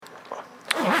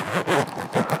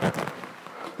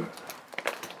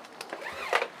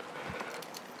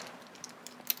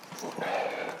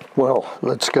Well,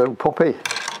 let's go, Poppy.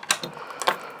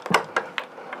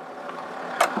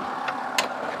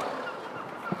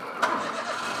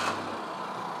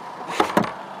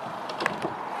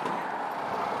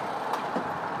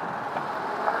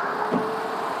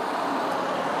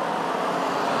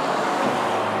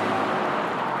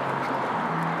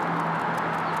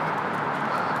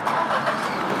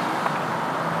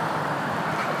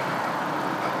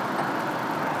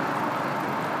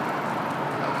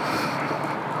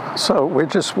 So we're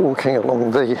just walking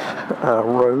along the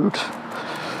road.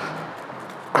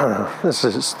 This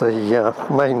is the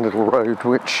main little road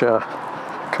which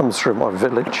comes through my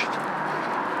village.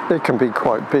 It can be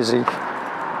quite busy.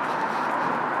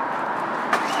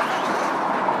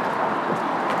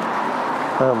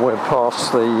 And we're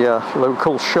past the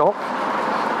local shop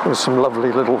with some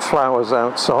lovely little flowers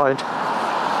outside.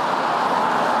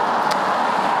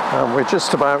 And we're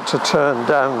just about to turn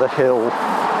down the hill.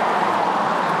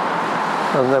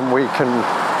 And then we can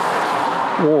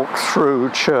walk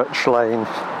through Church Lane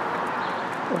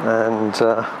and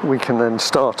we can then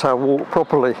start our walk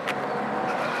properly.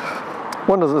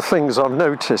 One of the things I've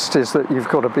noticed is that you've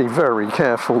got to be very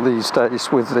careful these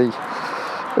days with the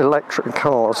electric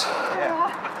cars. Yeah.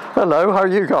 Hello, how are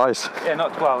you guys? Yeah,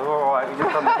 not well, we're alright, we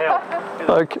just on the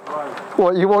hill. Okay.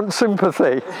 What, you want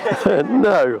sympathy?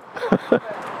 No.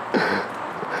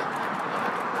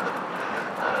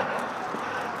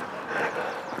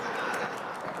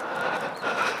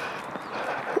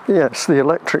 Yes, the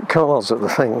electric cars are the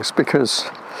things because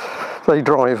they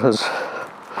drive as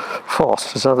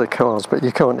fast as other cars, but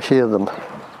you can't hear them.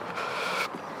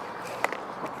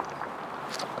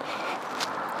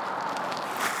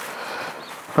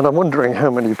 And I'm wondering how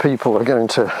many people are going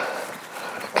to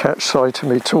catch sight of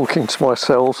me talking to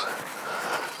myself.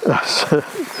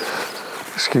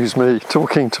 Excuse me,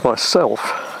 talking to myself.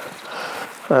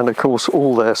 And of course,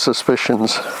 all their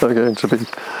suspicions are going to be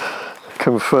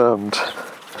confirmed.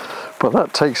 But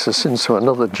that takes us into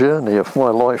another journey of my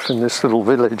life in this little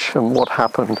village and what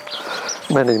happened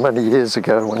many, many years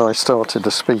ago when I started to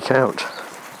speak out.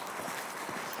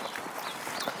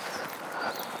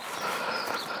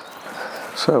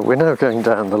 So we're now going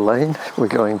down the lane. We're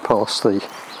going past the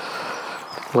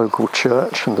local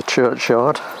church and the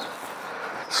churchyard.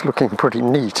 It's looking pretty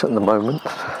neat at the moment.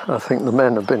 I think the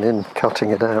men have been in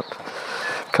cutting it out,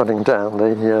 cutting down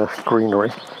the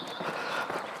greenery.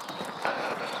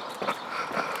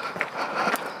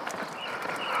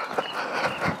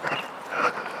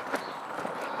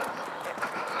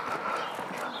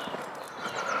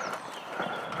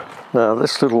 Now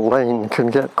this little lane can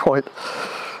get quite,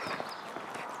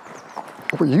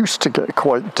 or used to get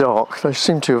quite dark. They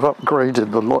seem to have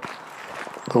upgraded the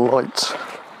lights.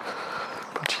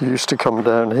 But you used to come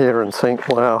down here and think,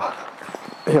 wow,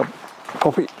 here,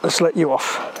 Poppy, let's let you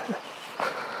off.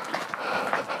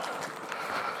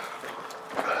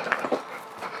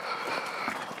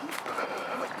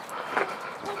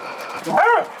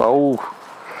 Oh.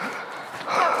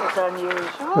 That was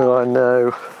unusual. I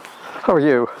know. How are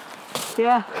you?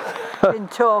 Yeah, been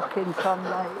talking from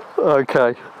late.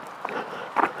 Okay.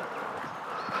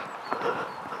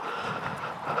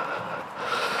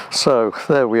 So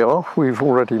there we are. We've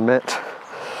already met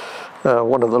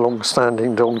one of the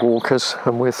long-standing dog walkers,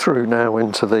 and we're through now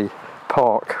into the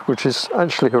park, which is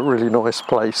actually a really nice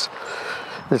place.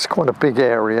 It's quite a big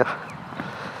area.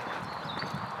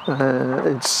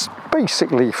 It's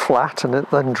basically flat, and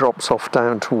it then drops off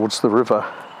down towards the river.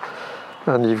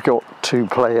 And you've got two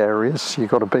play areas. You've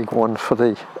got a big one for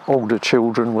the older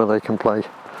children where they can play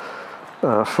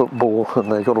football,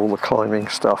 and they've got all the climbing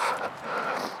stuff.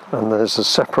 And there's a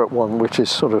separate one which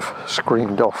is sort of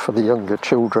screened off for the younger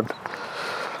children,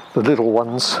 the little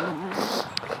ones.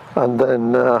 And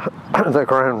then the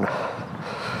ground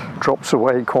drops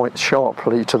away quite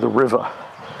sharply to the river.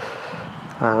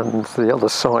 And the other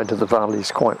side of the valley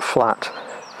is quite flat.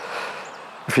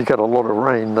 If you get a lot of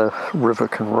rain, the river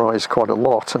can rise quite a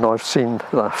lot, and I've seen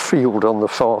the field on the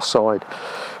far side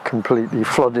completely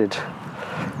flooded,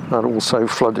 and also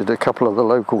flooded a couple of the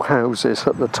local houses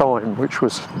at the time, which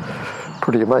was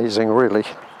pretty amazing, really.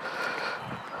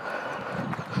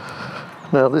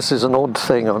 Now this is an odd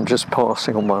thing I'm just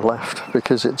passing on my left,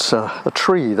 because it's a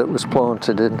tree that was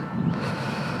planted in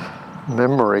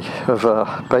memory of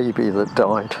a baby that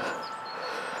died,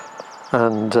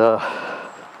 and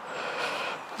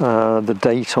the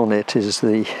date on it is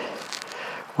the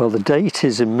date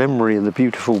is in memory of the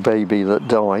beautiful baby that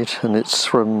died, and it's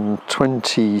from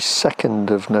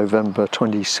 22nd of November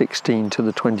 2016 to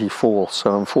the 24th,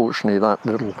 so unfortunately that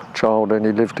little child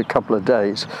only lived a couple of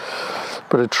days.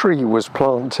 But a tree was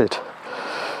planted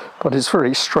But it's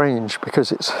very strange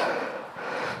because it's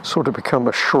sort of become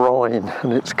a shrine,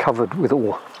 and it's covered with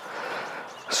all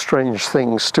strange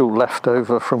things still left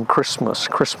over from Christmas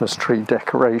tree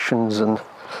decorations and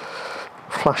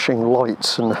flashing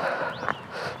lights, and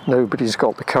nobody's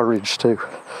got the courage to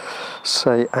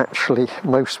say actually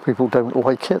most people don't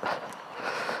like it.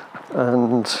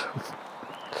 And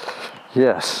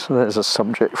yes, there's a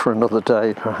subject for another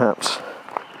day perhaps.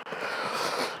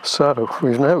 So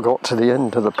we've now got to the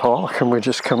end of the park, and we're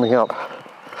just coming up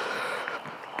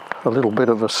a little bit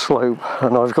of a slope,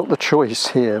 and I've got the choice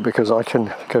here because I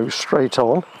can go straight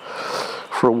on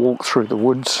for a walk through the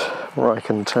woods, or I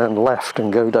can turn left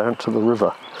and go down to the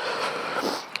river.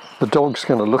 The dog's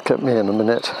going to look at me in a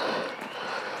minute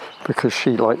because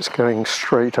she likes going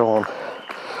straight on,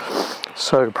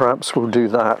 so perhaps we'll do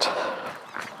that.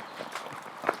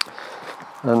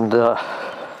 And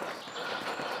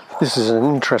this is an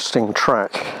interesting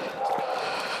track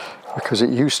because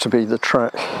it used to be the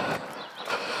track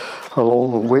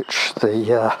along which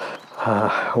the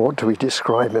what do we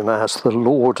describe him as, the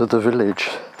lord of the village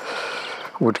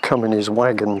would come in his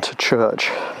wagon to church.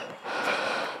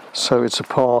 So it's a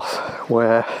path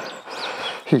where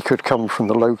he could come from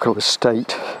the local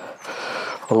estate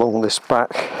along this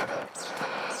back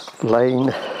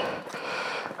lane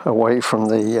away from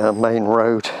the main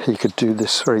road. He could do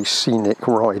this very scenic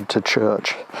ride to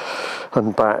church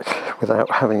and back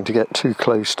without having to get too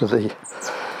close to the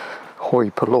hoi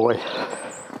polloi.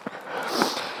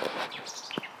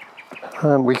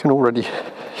 And we can already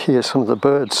hear some of the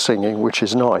birds singing, which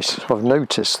is nice. I've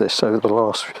noticed this over the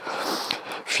last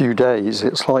few days.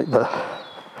 It's like the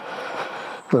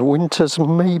winter's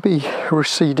maybe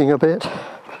receding a bit.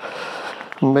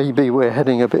 Maybe we're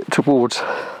heading a bit towards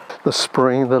the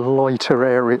spring. The lighter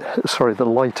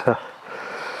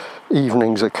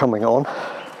evenings are coming on.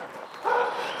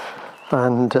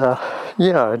 And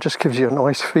yeah, it just gives you a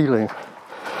nice feeling.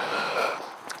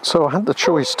 So I had the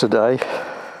choice today.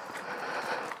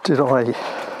 Did I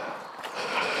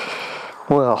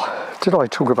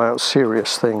talk about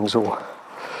serious things, or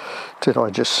did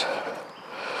I just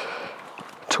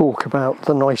talk about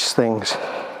the nice things?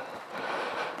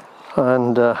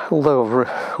 And although I've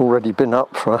already been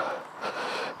up for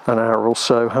an hour or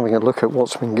so having a look at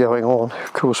what's been going on,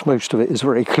 of course most of it is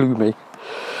very gloomy.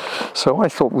 So I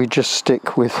thought we'd just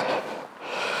stick with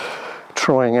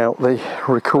trying out the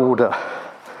recorder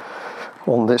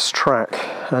on this track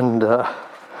and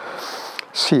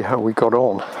see how we got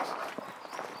on.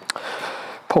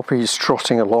 Poppy's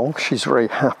trotting along, she's very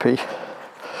happy.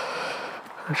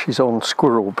 She's on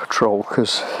squirrel patrol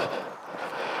because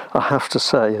I have to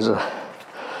say, as a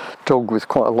dog with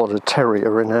quite a lot of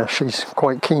terrier in her, she's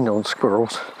quite keen on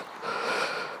squirrels.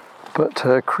 But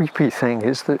her creepy thing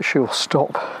is that she'll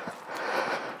stop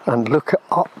and look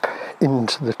up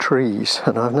into the trees,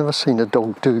 and I've never seen a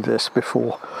dog do this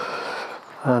before.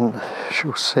 And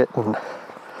she'll sit and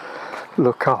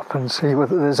look up and see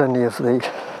whether there's any of the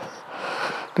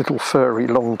little furry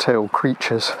long-tailed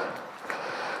creatures,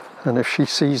 and if she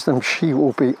sees them she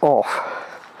will be off,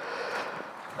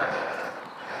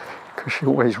 because she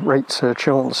always rates her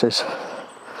chances.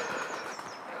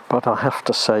 But I have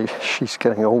to say, she's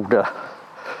getting older,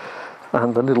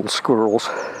 and the little squirrels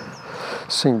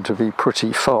seem to be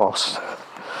pretty fast.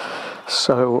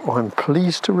 So I'm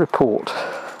pleased to report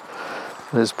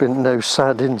there's been no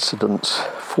sad incidents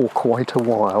for quite a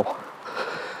while.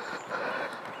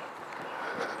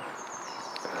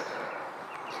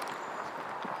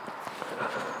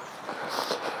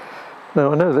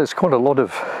 Now I know there's quite a lot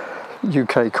of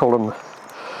UK column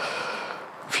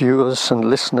viewers and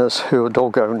listeners who are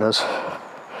dog owners,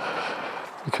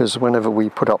 because whenever we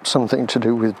put up something to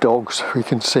do with dogs, we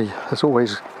can see there's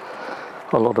always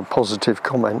a lot of positive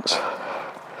comments.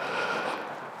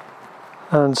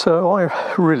 And so I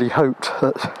really hoped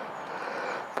that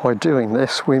by doing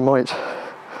this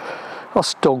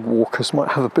us dog walkers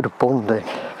might have a bit of bonding.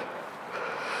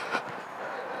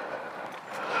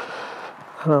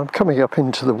 And I'm coming up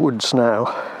into the woods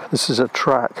now. This is a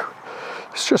track.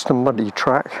 It's just a muddy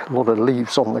track, a lot of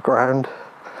leaves on the ground.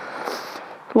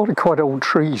 A lot of quite old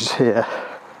trees here.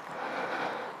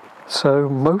 So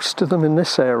most of them in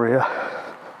this area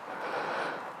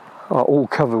are all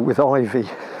covered with ivy.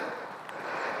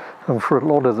 And for a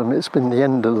lot of them it's been the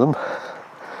end of them.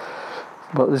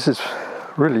 But this is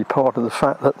really part of the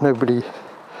fact that nobody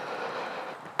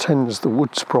tends the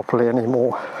woods properly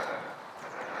anymore.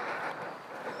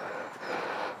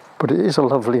 But it is a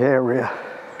lovely area.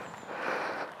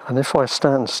 And if I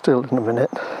stand still in a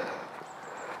minute,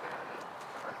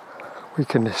 we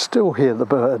can still hear the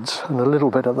birds and a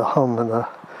little bit of the hum and the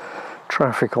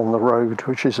traffic on the road,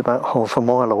 which is about half a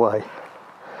mile away.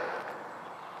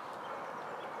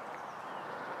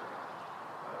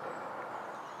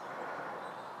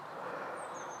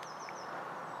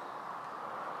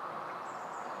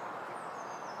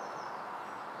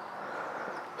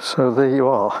 So there you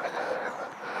are.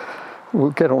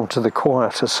 We'll get on to the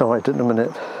quieter side in a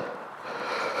minute.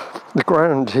 The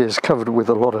ground here is covered with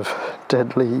a lot of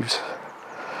dead leaves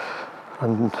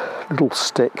and little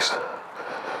sticks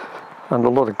and a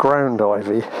lot of ground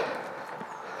ivy.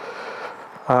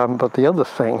 But the other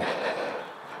thing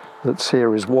that's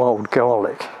here is wild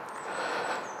garlic.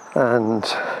 And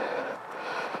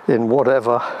in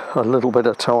whatever, a little bit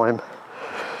of time,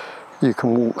 you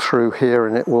can walk through here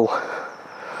and it will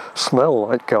smell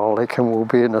like garlic and we'll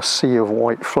be in a sea of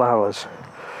white flowers.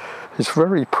 It's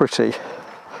very pretty,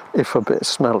 if a bit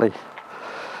smelly,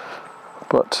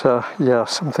 but yeah,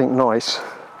 something nice.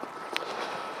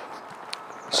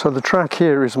 So the track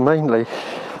here is mainly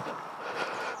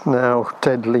now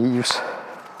dead leaves,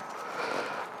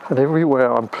 and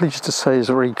everywhere, I'm pleased to say, is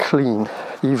very clean,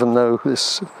 even though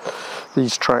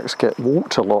these tracks get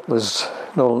walked a lot. There's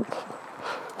no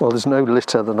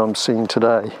litter that I'm seeing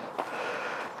today.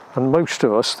 And most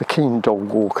of us, the keen dog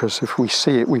walkers, if we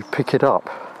see it, we pick it up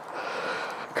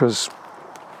because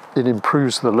it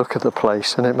improves the look of the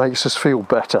place and it makes us feel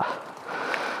better.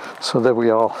 So there we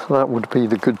are. That would be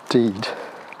the good deed.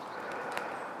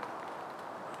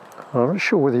 I'm not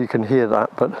sure whether you can hear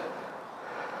that, but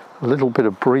a little bit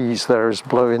of breeze there is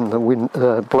blowing the wind,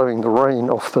 blowing the rain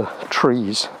off the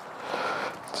trees.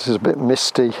 This is a bit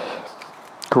misty,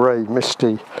 grey,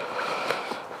 misty.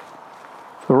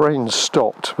 The rain's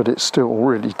stopped, but it's still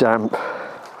really damp,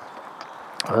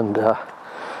 and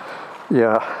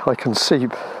yeah, I can see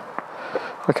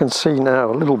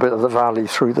now a little bit of the valley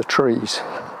through the trees,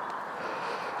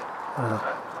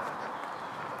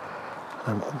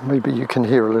 and maybe you can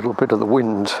hear a little bit of the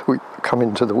wind. We come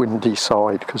into the windy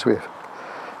side because we're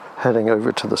heading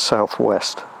over to the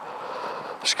southwest.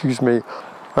 Excuse me.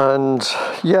 And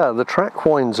yeah, the track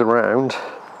winds around.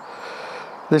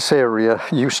 This area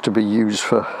used to be used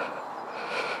for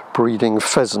breeding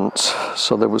pheasants,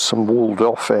 so there was some walled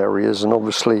off areas, and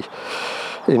obviously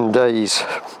in days,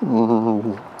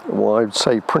 well, I'd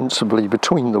say principally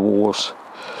between the wars,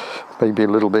 maybe a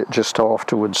little bit just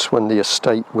afterwards when the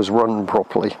estate was run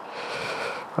properly,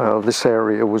 this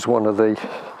area was one of the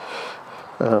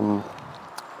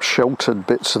sheltered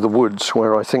bits of the woods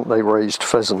where I think they raised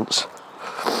pheasants,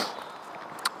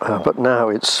 but now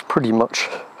it's pretty much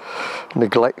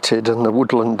neglected and the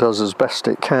woodland does as best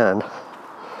it can,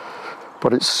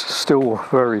 but it's still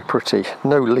very pretty.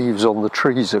 No leaves on the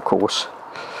trees, of course,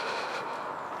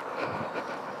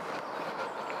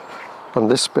 and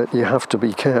this bit you have to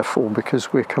be careful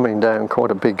because we're coming down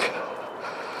quite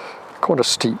a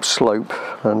steep slope,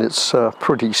 and it's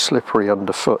pretty slippery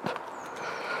underfoot.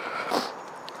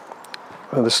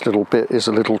 And this little bit is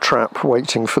a little trap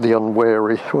waiting for the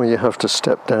unwary, where you have to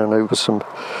step down over some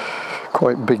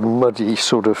quite big muddy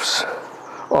sort of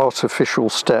artificial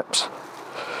steps,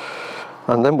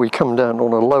 and then we come down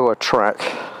on a lower track,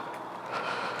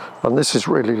 and this is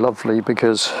really lovely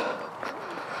because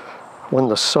when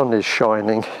the sun is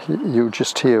shining you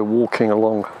just hear walking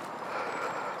along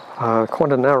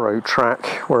quite a narrow track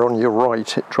where on your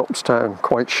right it drops down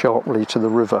quite sharply to the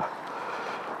river,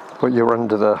 but you're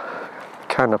under the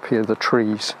canopy of the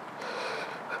trees.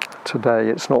 Today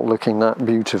it's not looking that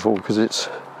beautiful because it's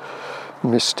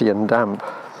misty and damp.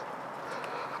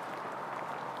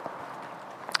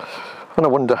 And I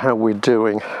wonder how we're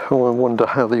doing. I wonder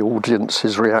how the audience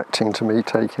is reacting to me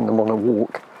taking them on a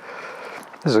walk.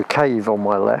 There's a cave on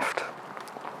my left.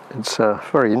 It's a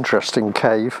very interesting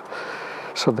cave.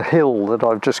 So the hill that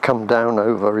I've just come down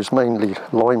over is mainly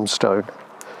limestone.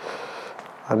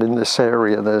 And in this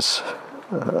area there's,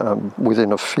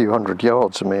 within a few hundred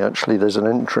yards of me actually, there's an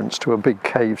entrance to a big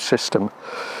cave system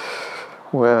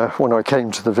where when I came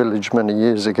to the village many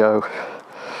years ago,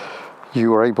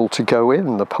 you were able to go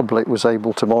in, the public was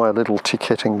able to buy a little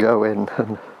ticket and go in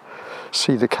and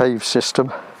see the cave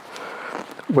system,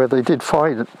 where they did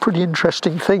find pretty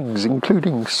interesting things,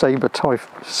 including saber-tooth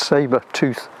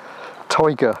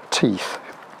tiger teeth.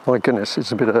 My goodness,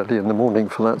 it's a bit early in the morning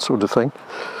for that sort of thing.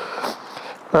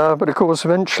 But of course,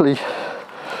 eventually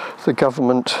the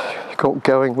government got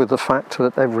going with the fact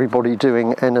that everybody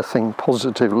doing anything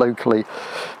positive locally,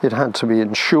 it had to be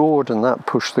insured, and that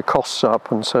pushed the costs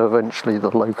up, and so eventually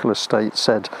the local estate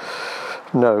said,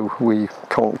 no, we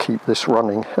can't keep this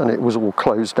running, and it was all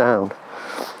closed down.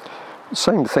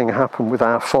 Same thing happened with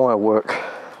our fireworks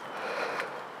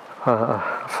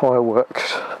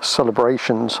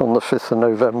celebrations on the 5th of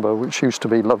November, which used to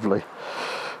be lovely.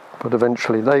 But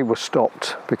eventually they were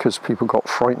stopped because people got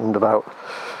frightened about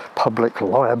public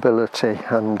liability,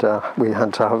 and we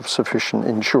had to have sufficient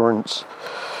insurance.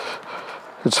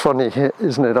 It's funny,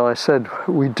 isn't it? I said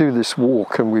we do this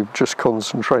walk and we just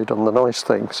concentrate on the nice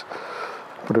things,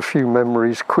 but a few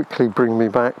memories quickly bring me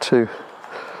back to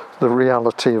the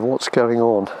reality of what's going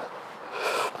on.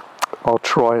 I'll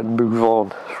try and move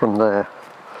on from there.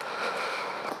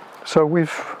 So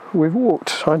we've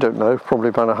walked, I don't know, probably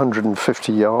about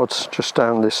 150 yards just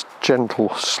down this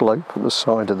gentle slope at the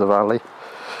side of the valley,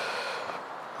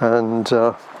 and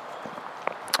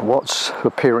what's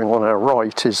appearing on our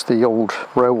right is the old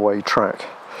railway track,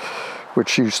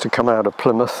 which used to come out of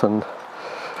Plymouth and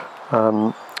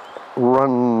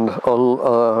run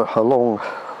along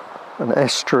an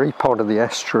estuary, part of the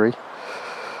estuary,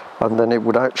 and then it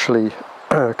would actually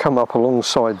come up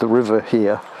alongside the river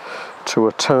here to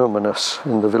a terminus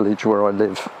in the village where I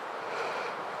live.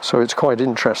 So it's quite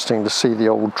interesting to see the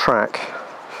old track,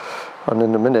 and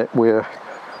in a minute we're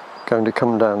going to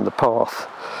come down the path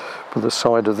with the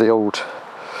side of the old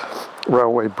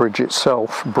railway bridge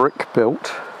itself, brick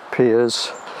built,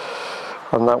 piers,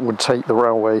 and that would take the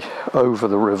railway over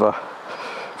the river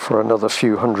for another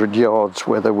few hundred yards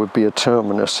where there would be a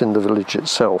terminus in the village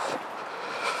itself.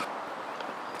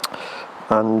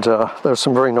 And there are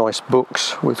some very nice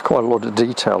books with quite a lot of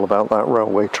detail about that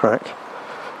railway track.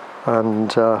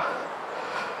 And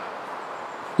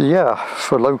yeah,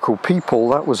 for local people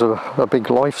that was a big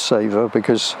lifesaver,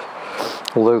 because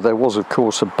although there was of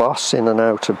course a bus in and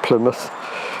out of Plymouth,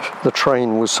 the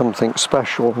train was something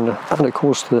special, and of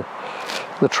course the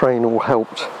train all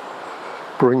helped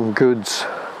bring goods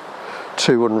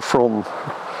to and from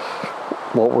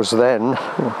what was then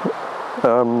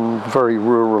very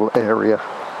rural area.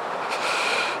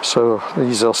 So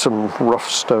these are some rough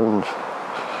stones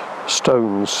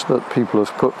that people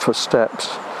have put for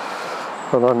steps,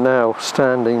 and I'm now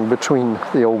standing between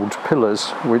the old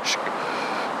pillars,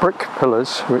 brick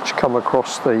pillars which come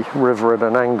across the river at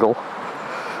an angle,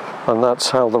 and that's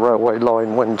how the railway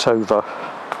line went over.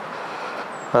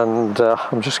 And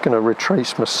I'm just going to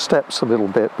retrace my steps a little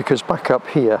bit, because back up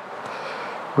here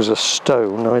was a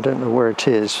stone, I don't know where it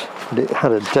is, but it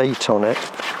had a date on it.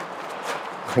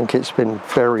 I think it's been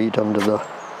buried under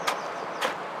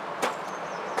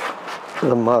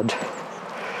the mud.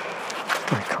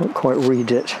 I can't quite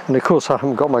read it, and of course I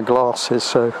haven't got my glasses,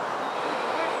 so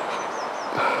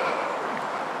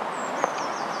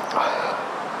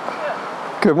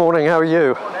good morning, how are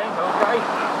you? Morning, okay.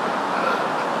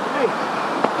 Hey,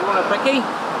 you want a picky?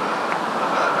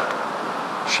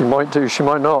 She might do, she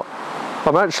might not.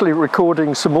 I'm actually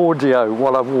recording some audio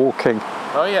while I'm walking.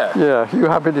 Oh yeah? Yeah, you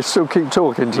happy to still keep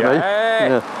talking to me?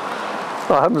 Yeah.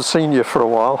 I haven't seen you for a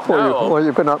while. What have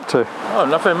you been up to? Oh,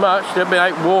 nothing much. They'll be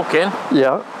out walking.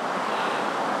 Yeah.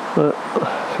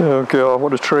 Oh God,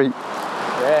 what a treat.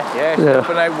 Yeah.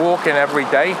 Been out walking every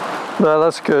day. No,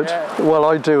 that's good. Yeah. Well,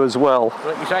 I do as well.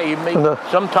 Like you say, you meet.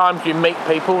 Sometimes you meet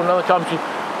people, and other times you.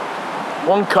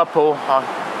 One couple,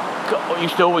 I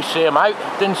used to always see them out.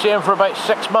 Didn't see them for about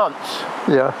 6 months.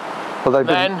 Yeah. Well, they've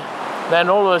Then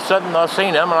all of a sudden I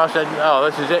seen them, and I said, "Oh,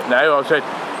 this is it now." I said,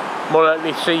 "More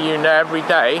likely see you now every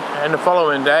day." And the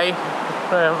following day,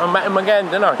 I met him again,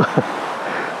 didn't I?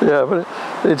 Yeah, but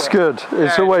it's good.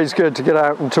 It's always good to get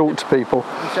out and talk to people.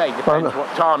 You say depends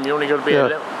what time. You only got to be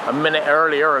a minute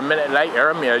earlier, a minute later,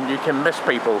 and you can miss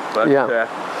people. But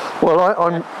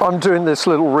well, I'm doing this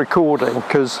little recording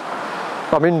because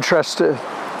I'm interested.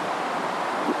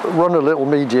 Run a little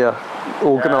media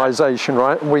organisation,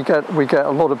 right? And we get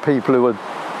a lot of people who are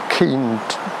keen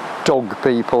dog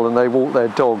people, and they walk their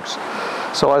dogs.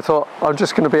 So I thought I'm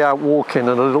just going to be out walking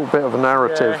and a little bit of a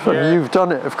narrative. And you've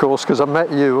done it, of course, because I met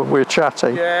you and we're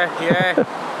chatting. Yeah.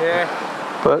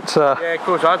 But of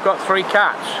course, I've got 3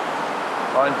 cats.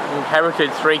 I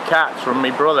inherited 3 cats from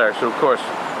my brother, so of course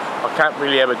I can't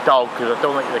really have a dog because I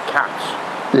don't think the cats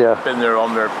been there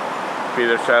on their be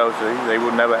themselves. They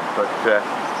wouldn't have it, but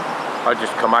I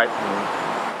just come out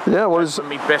and give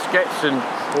me biscuits, and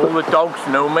all the dogs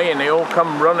know me, and they all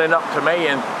come running up to me,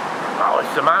 and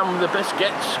it's the man with the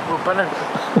biscuits. We're gonna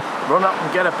run up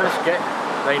and get a biscuit.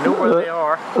 They know where they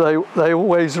are. They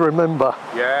always remember.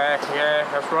 Yeah,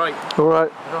 that's right. All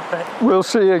right. We'll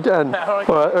see you again. All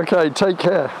right. Okay. Take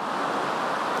care.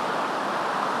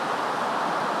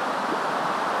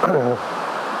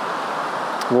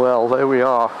 Well, there we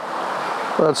are.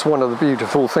 That's one of the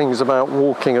beautiful things about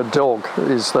walking a dog,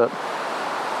 is that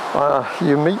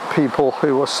you meet people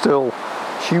who are still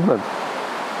human.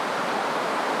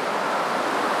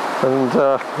 And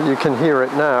you can hear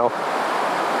it now.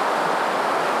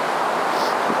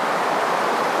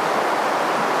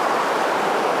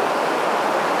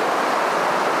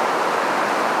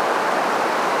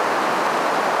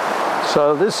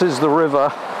 So this is the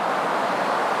river.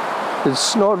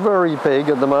 It's not very big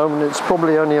at the moment. It's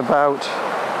probably only about,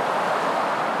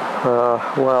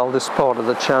 well, this part of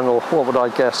the channel, what would I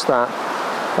guess that?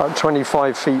 About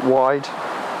 25 feet wide.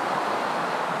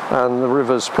 And the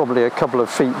river's probably a couple of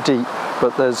feet deep,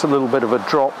 but there's a little bit of a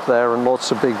drop there and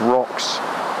lots of big rocks.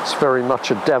 It's very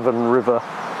much a Devon river.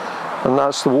 And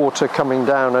that's the water coming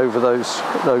down over those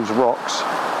rocks.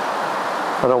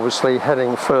 And obviously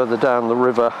heading further down the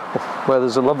river where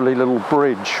there's a lovely little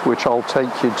bridge which I'll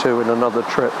take you to in another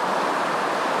trip.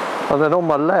 And then on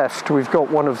my left we've got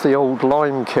one of the old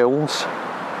lime kilns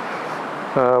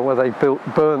where they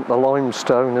burnt the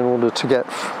limestone in order to get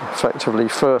effectively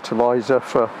fertiliser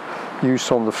for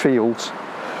use on the fields.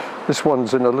 This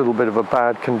one's in a little bit of a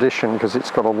bad condition because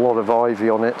it's got a lot of ivy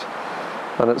on it.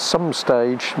 And at some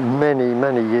stage,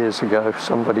 many years ago,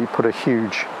 somebody put a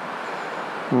huge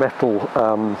metal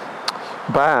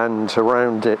band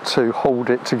around it to hold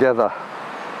it together.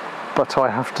 But I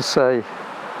have to say,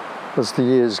 as the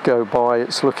years go by,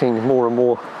 it's looking more and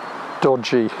more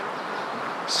dodgy.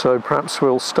 So perhaps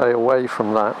we'll stay away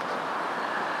from that.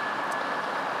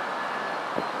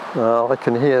 I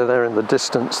can hear there in the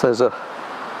distance there's I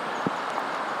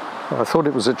thought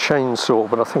it was a chainsaw,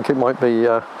 but I think it might be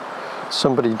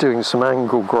somebody doing some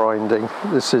angle grinding.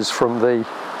 This is from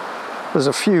there's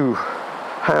a few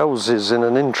houses in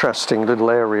an interesting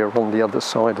little area on the other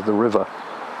side of the river.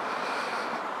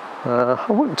 I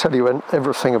won't tell you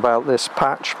everything about this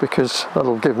patch because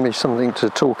that'll give me something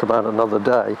to talk about another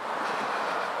day.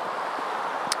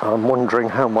 I'm wondering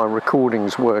how my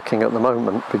recording's working at the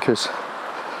moment because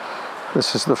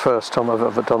this is the first time I've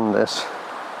ever done this.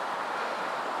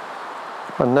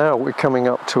 And now we're coming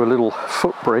up to a little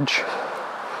footbridge.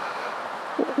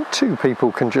 Two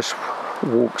people can just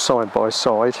walk side by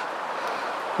side,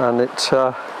 and it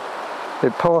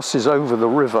passes over the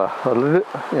river,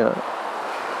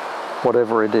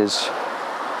 whatever it is,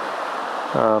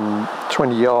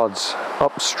 20 yards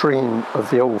upstream of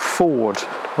the old ford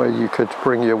where you could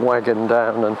bring your wagon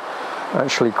down and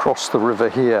actually cross the river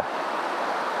here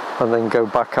and then go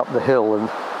back up the hill and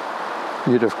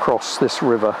you'd have crossed this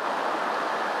river.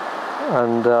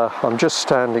 And I'm just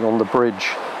standing on the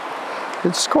bridge.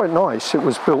 It's quite nice. It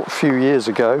was built a few years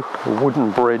ago, a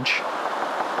wooden bridge,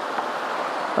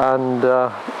 and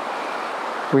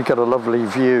we get a lovely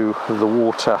view of the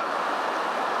water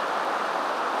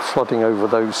flooding over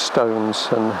those stones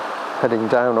and heading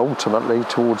down ultimately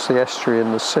towards the estuary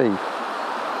and the sea.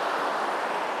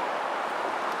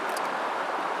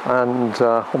 And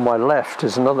on my left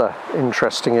is another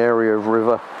interesting area of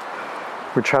river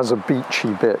which has a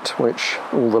beachy bit which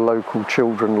all the local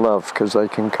children love because they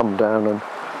can come down and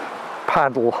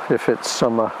paddle if it's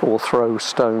summer or throw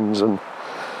stones and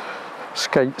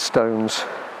skate stones.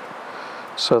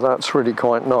 So that's really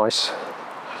quite nice.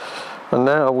 And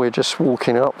now we're just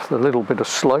walking up the little bit of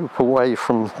slope away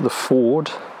from the ford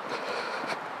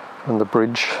and the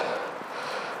bridge.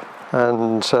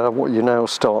 And what you now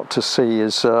start to see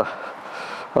is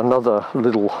another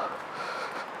little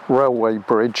railway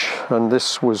bridge, and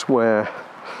this was where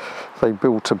they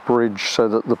built a bridge so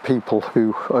that the people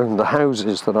who own the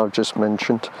houses that I've just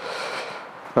mentioned,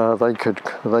 they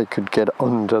could get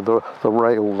under the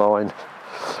rail line.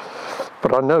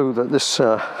 But I know that this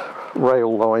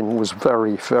rail line was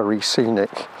very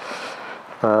scenic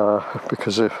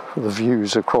because of the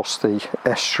views across the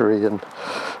estuary and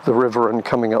the river and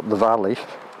coming up the valley.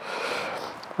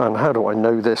 And how do I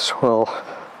know this? Well,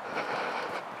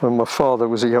 when my father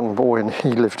was a young boy and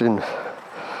he lived in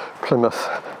Plymouth,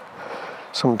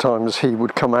 sometimes he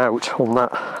would come out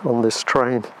on this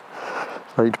train.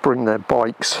 They'd bring their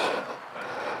bikes,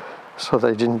 so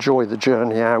they'd enjoy the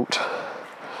journey out,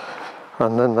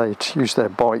 and then they'd use their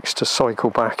bikes to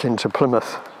cycle back into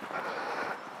Plymouth.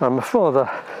 And my father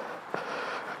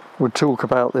would talk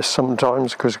about this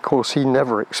sometimes because, of course, he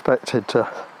never expected to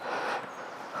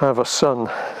have a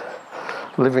son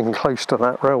living close to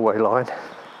that railway line.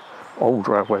 Old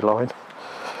railway line,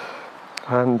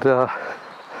 and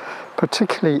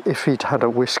particularly if he'd had a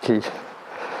whiskey,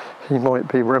 he might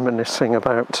be reminiscing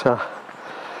about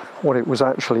what it was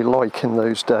actually like in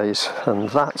those days, and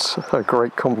that's a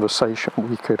great conversation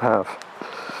we could have.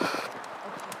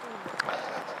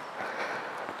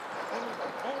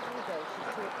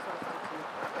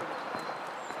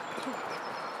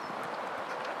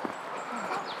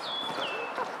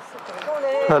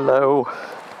 Hello.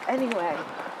 Anyway.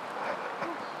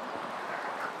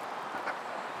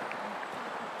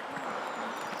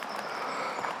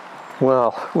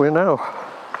 Well, we're now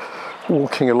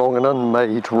walking along an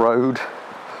unmade road.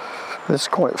 It's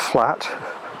quite flat,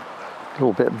 a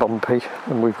little bit bumpy,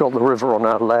 and we've got the river on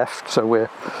our left, so we're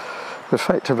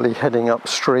effectively heading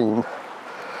upstream,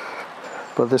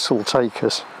 but this will take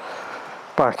us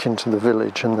back into the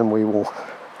village, and then we will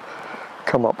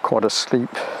come up quite a steep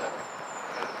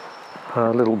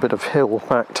little bit of hill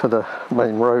back to the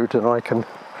main road, and I can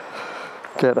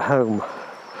get home.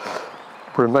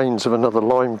 Remains of another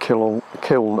lime kiln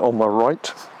on my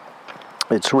right.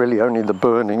 It's really only the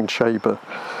burning chamber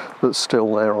that's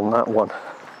still there on that one.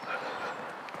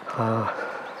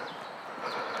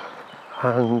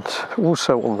 And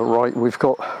also on the right we've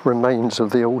got remains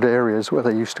of the old areas where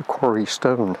they used to quarry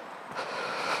stone.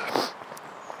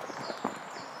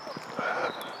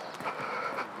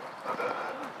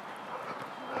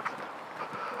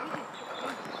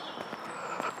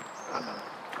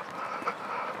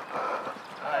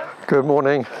 Good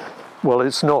morning. Well,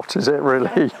 it's not, is it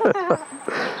really?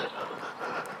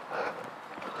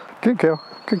 Good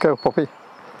girl, Poppy.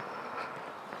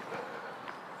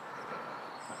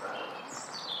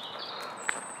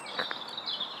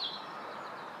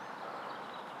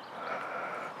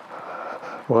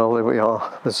 Well, there we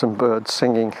are. There's some birds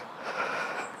singing.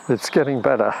 It's getting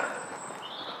better.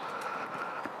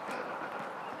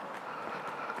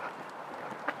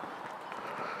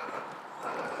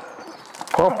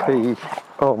 Poppy.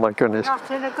 Oh my goodness.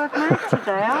 Not in a good mood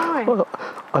today, are we? Well,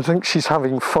 I think she's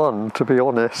having fun, to be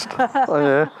honest.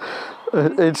 Yeah.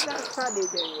 It's That's funny,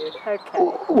 do you?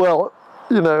 Okay. well,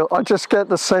 you know, I just get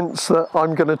the sense that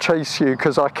I'm going to chase you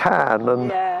because I can, and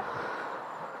Yeah.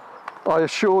 I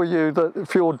assure you that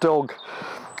if your dog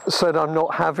said I'm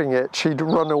not having it, she'd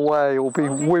run away or be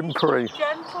whimpering. He's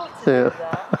gentle to Yeah. do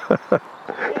that.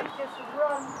 You just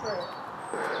run through.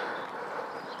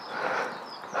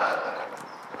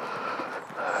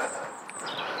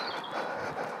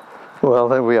 Well,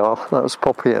 there we are. That was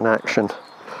Poppy in action.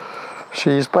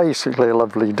 She's basically a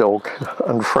lovely dog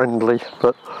and friendly,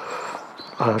 but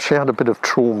she had a bit of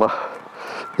trauma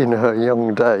in her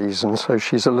young days, and so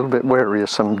she's a little bit wary of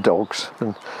some dogs,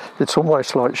 and it's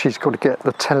almost like she's got to get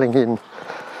the telling in.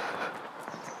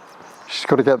 She's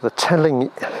got to get the telling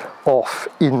off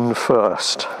in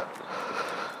first.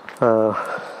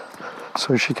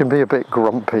 So she can be a bit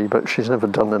grumpy, but she's never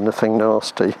done anything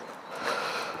nasty.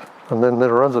 And then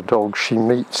there are other dogs she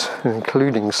meets,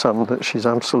 including some that she's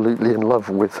absolutely in love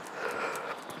with.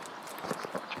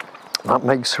 That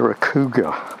makes her a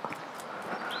cougar,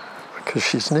 because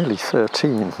she's nearly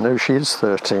 13. No, she is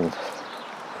 13.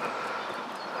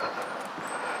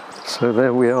 So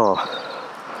there we are,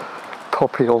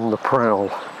 Poppy on the prowl.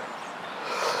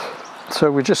 So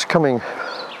we're just coming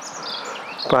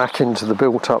back into the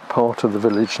built-up part of the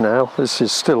village now. This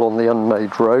is still on the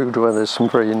unmade road, where there's some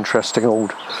very interesting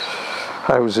old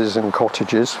houses and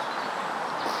cottages.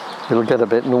 It'll get a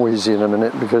bit noisy in a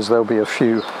minute because there'll be a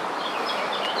few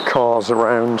cars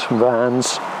around,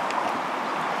 vans.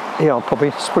 Here, Poppy,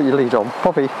 let's put your lead on.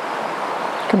 Poppy,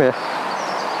 come here.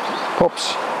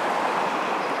 Pops.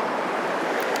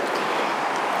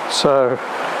 So,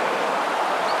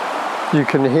 you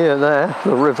can hear there,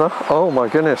 the river. Oh my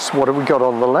goodness, what have we got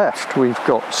on the left? We've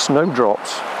got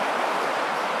snowdrops.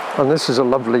 And this is a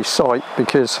lovely sight,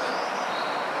 because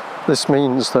this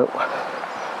means that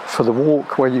for the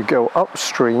walk where you go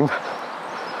upstream,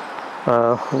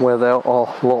 where there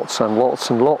are lots and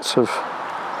lots and lots of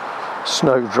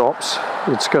snowdrops,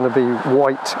 it's going to be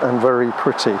white and very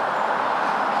pretty.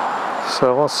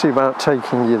 So I'll see about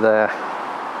taking you there.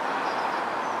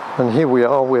 And here we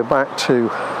are, we're back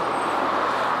to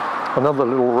another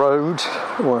little road,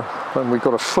 and we've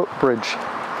got a footbridge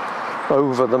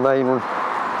over the main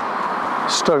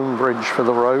stone bridge for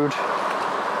the road.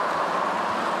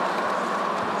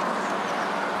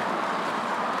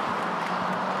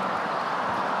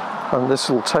 And this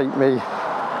will take me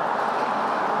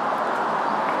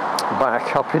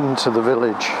back up into the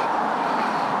village.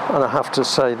 And I have to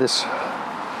say, this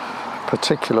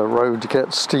particular road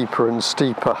gets steeper and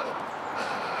steeper.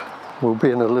 We'll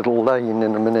be in a little lane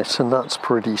in a minute, and that's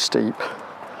pretty steep,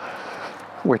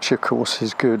 which of course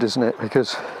is good, isn't it?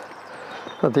 Because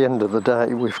at the end of the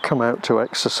day, we've come out to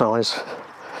exercise,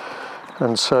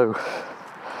 and so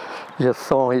your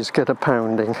thighs get a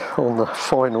pounding on the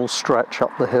final stretch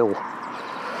up the hill.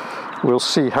 We'll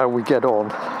see how we get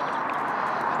on.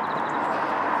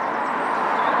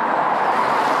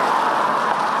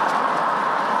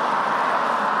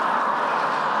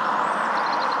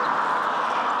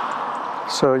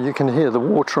 So you can hear the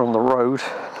water on the road,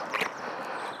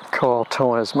 car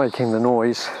tyres making the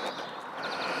noise.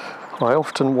 I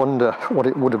often wonder what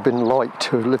it would have been like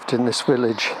to have lived in this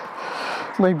village.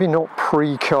 Maybe not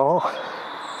pre-car,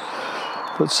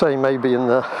 but say maybe in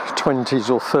the 20s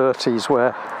or 30s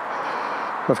where,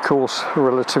 of course,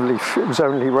 it was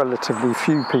only relatively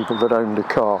few people that owned a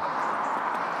car.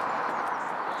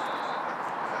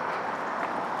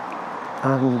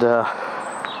 And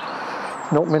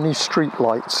not many street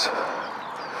lights.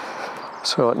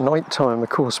 So at night time, of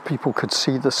course, people could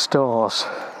see the stars.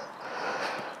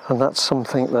 And that's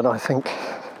something that I think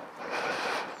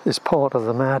is part of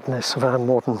the madness of our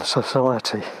modern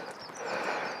society,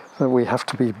 that we have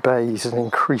to be bathed in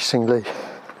increasingly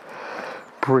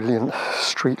brilliant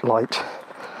street light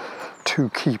to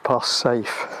keep us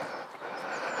safe.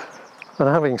 And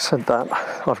having said that,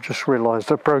 I've just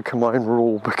realised I've broken my own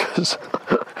rule because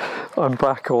I'm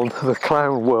back on the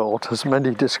clown world, as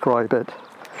many describe it.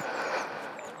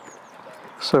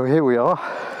 So here we are.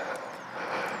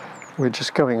 We're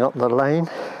just going up the lane.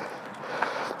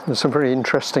 There's some very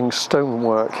interesting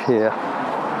stonework here,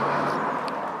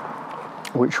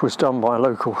 which was done by a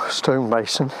local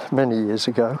stonemason many years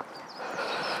ago.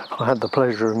 I had the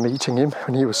pleasure of meeting him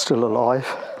when he was still alive,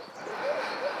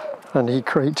 and he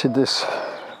created this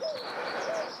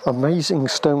amazing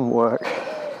stonework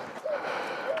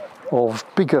of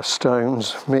bigger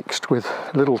stones mixed with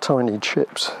little tiny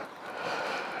chips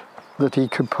that he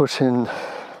could put in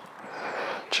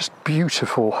just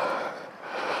beautiful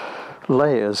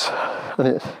layers,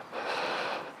 and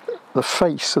the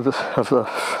face of the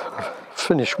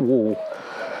finished wall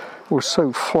was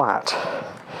so flat.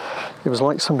 It was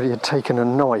like somebody had taken a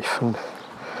knife, and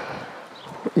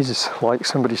is like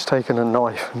somebody's taken a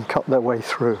knife and cut their way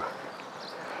through.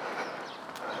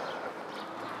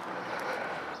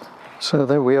 So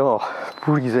there we are,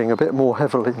 breathing a bit more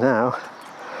heavily now,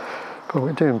 but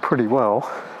we're doing pretty well.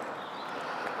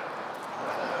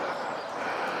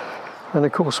 And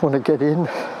of course, when I get in,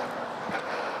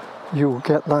 you'll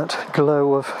get that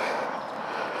glow of,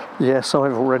 yes,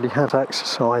 I've already had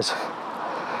exercise,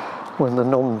 when the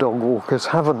non-dog walkers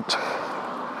haven't.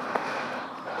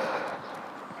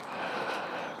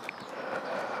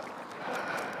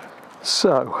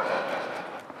 So,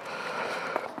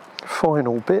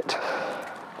 final bit.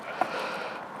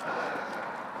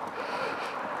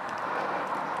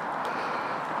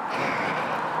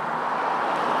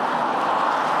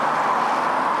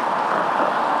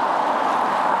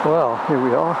 Well, here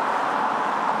we are.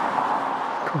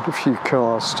 Got a few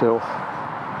cars still.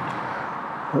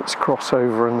 Let's cross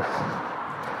over and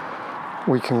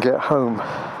we can get home.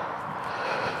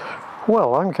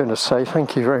 Well, I'm going to say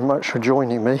thank you very much for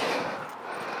joining me.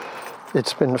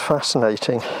 It's been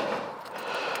fascinating,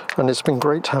 and it's been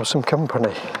great to have some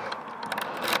company.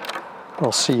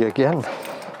 I'll see you again.